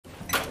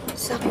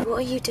Zoe, what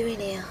are you doing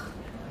here?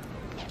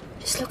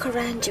 Just look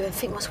around you and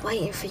think what's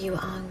waiting for you at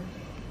home.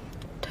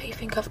 Don't you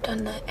think I've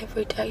done that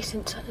every day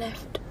since I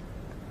left?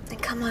 Then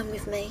come home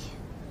with me.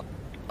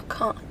 I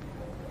can't.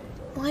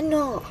 Why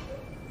not?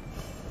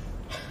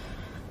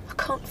 I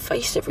can't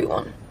face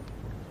everyone.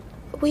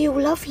 But we all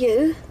love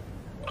you.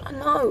 I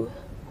know.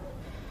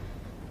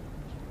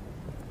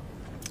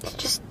 It's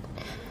just...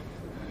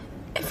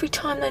 every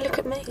time they look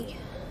at me,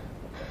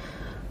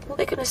 all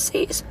they're going to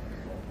see is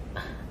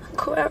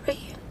Uncle Harry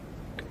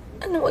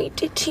and what he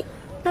did to you.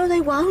 No,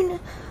 they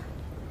won't.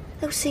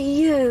 They'll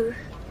see you,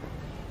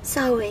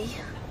 Zoe,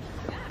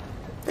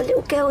 the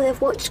little girl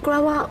they've watched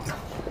grow up.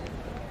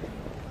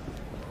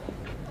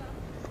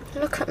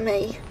 Look at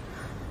me.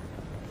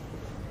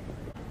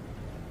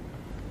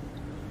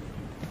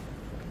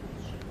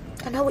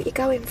 I know what you're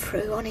going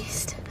through,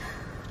 honest.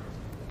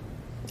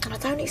 And I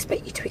don't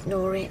expect you to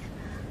ignore it,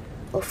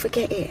 or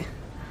forget it,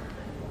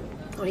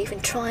 or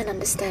even try and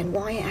understand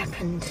why it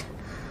happened.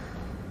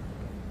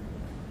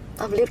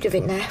 I've lived with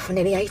it now for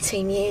nearly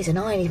 18 years and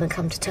I ain't even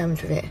come to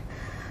terms with it.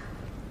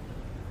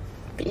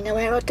 But you know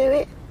how I do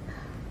it?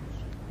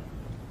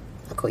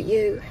 I've got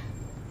you.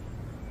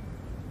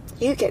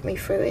 You get me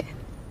through it.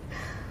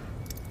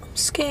 I'm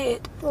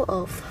scared. What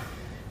of?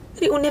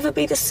 That it will never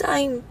be the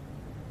same.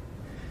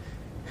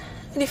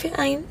 And if it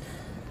ain't,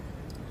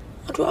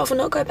 I'd rather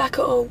not go back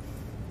at all.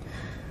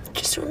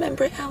 Just to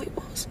remember it how it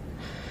was.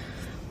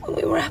 When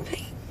we were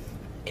happy.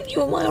 And you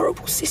were my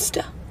horrible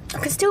sister. I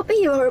can still be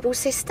your horrible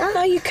sister.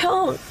 No, you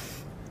can't.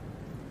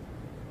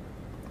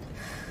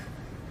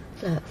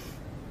 Look.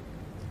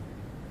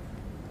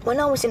 When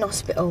I was in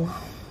hospital,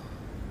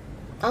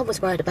 I was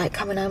worried about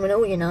coming home and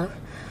all, you know.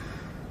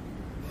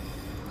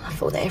 I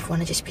thought that everyone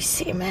would just be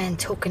sitting around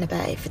talking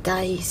about it for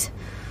days,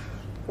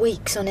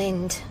 weeks on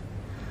end.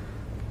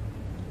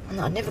 And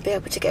that I'd never be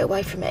able to get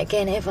away from it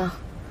again, ever.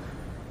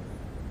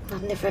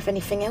 I'd never have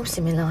anything else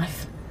in my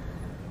life.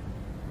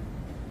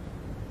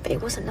 But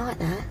it wasn't like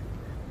that.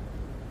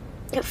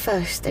 At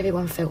first,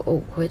 everyone felt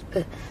awkward,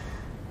 but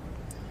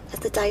as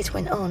the days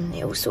went on,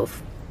 it all sort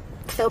of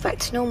fell back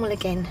to normal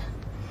again.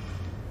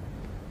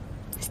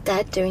 His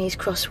dad doing his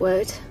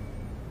crossword,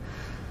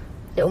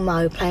 little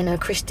Mo playing her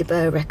Chris de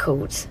Burgh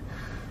records,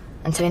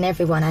 and telling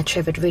everyone how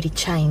Trevor'd really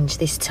changed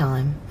this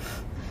time.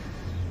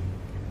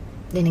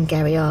 Lynn and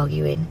Gary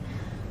arguing,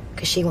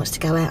 because she wants to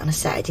go out on a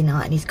Saturday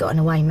night and he's got an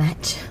away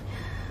match.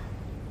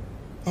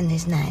 Then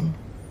there's Nan,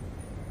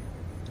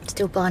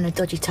 still buying her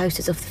dodgy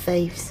toasters off the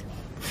thieves.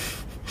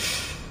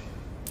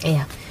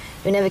 Yeah,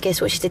 you'll never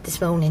guess what she did this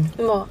morning.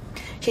 What?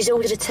 She's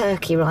ordered a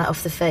turkey right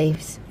off the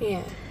thieves.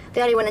 Yeah.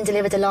 They only went and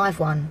delivered a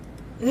live one.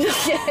 It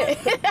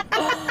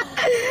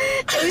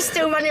was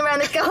still running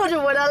around the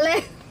garden when I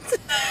left.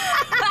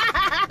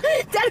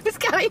 Dad was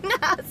going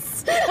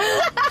nuts.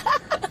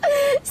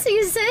 So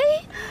you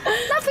see,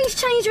 nothing's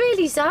changed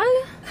really,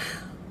 Zoe.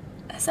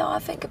 That's how I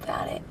think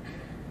about it.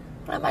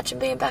 When I imagine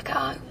being back at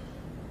home,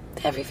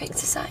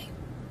 everything's the same.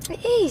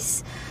 It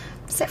is,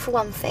 except for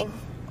one thing.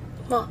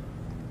 What?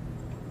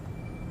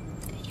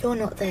 You're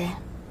not there.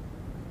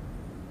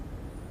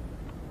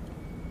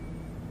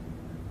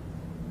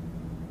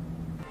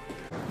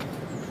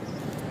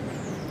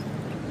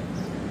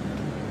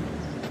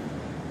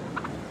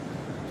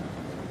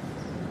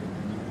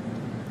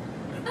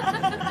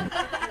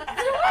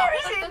 Where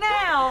is it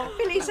now?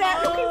 Billy's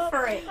out looking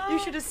for it. You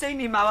should have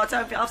seen him, Mo. I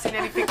don't think I've seen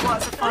anything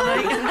quite so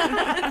funny.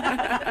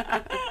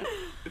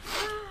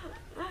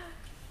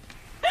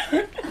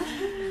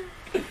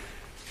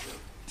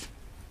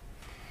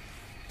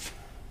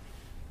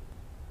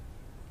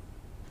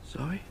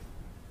 Zoe?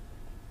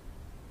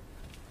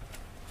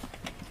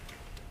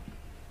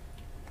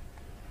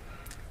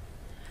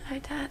 Hi,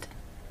 Dad.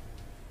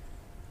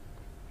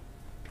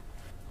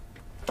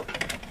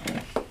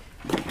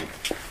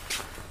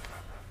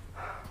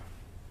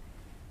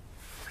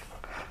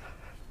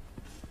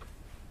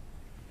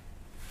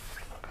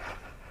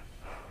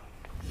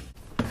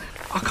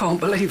 I can't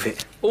believe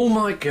it. All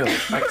my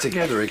girls back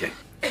together again.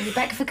 You're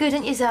back for good,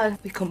 aren't you, Zoe?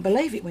 We couldn't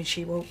believe it when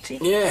she walked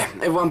in. Yeah,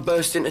 everyone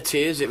burst into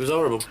tears. It was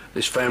horrible.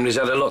 This family's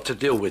had a lot to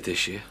deal with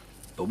this year.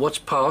 But what's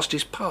past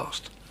is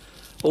past.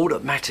 All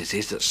that matters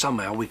is that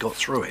somehow we got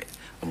through it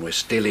and we're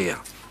still here.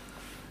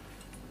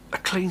 A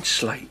clean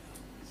slate.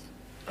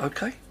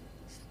 OK?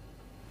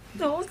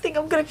 No, I think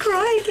I'm going to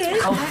cry again.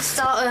 Oh,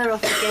 start her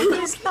off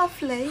again. It's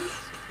lovely.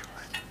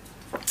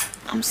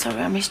 I'm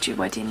sorry I missed your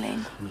wedding,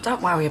 Lynn.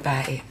 Don't worry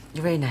about it.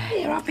 You're in there.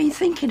 Yeah, I've been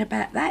thinking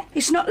about that.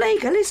 It's not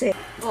legal, is it?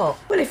 What?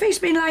 Well, if he's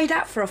been laid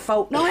up for a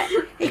fortnight,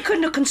 he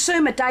couldn't have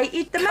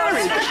consumer-dated the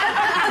marriage.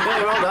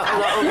 Yeah,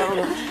 hold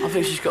up. I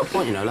think she's got a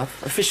point, you know,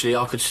 love. Officially,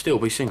 I could still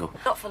be single.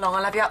 Not for long.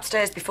 I'll have you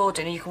upstairs before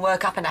dinner. You can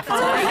work up an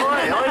appetite.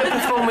 I ain't a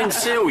performing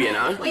seal, you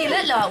know. Well, you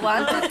look like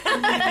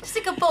one.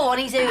 Stick a ball on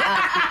his hooter.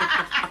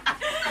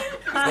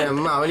 Yeah,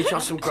 Mo, any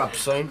chance some grub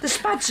soon? The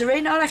spuds are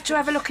in. I'll have to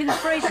have a look in the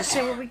freezer,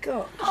 see what we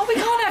got. Oh, we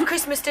can't have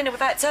Christmas dinner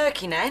without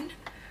turkey, Nan.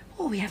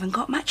 Oh, we haven't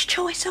got much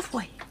choice, have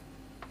we?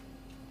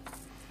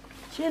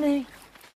 Ginny.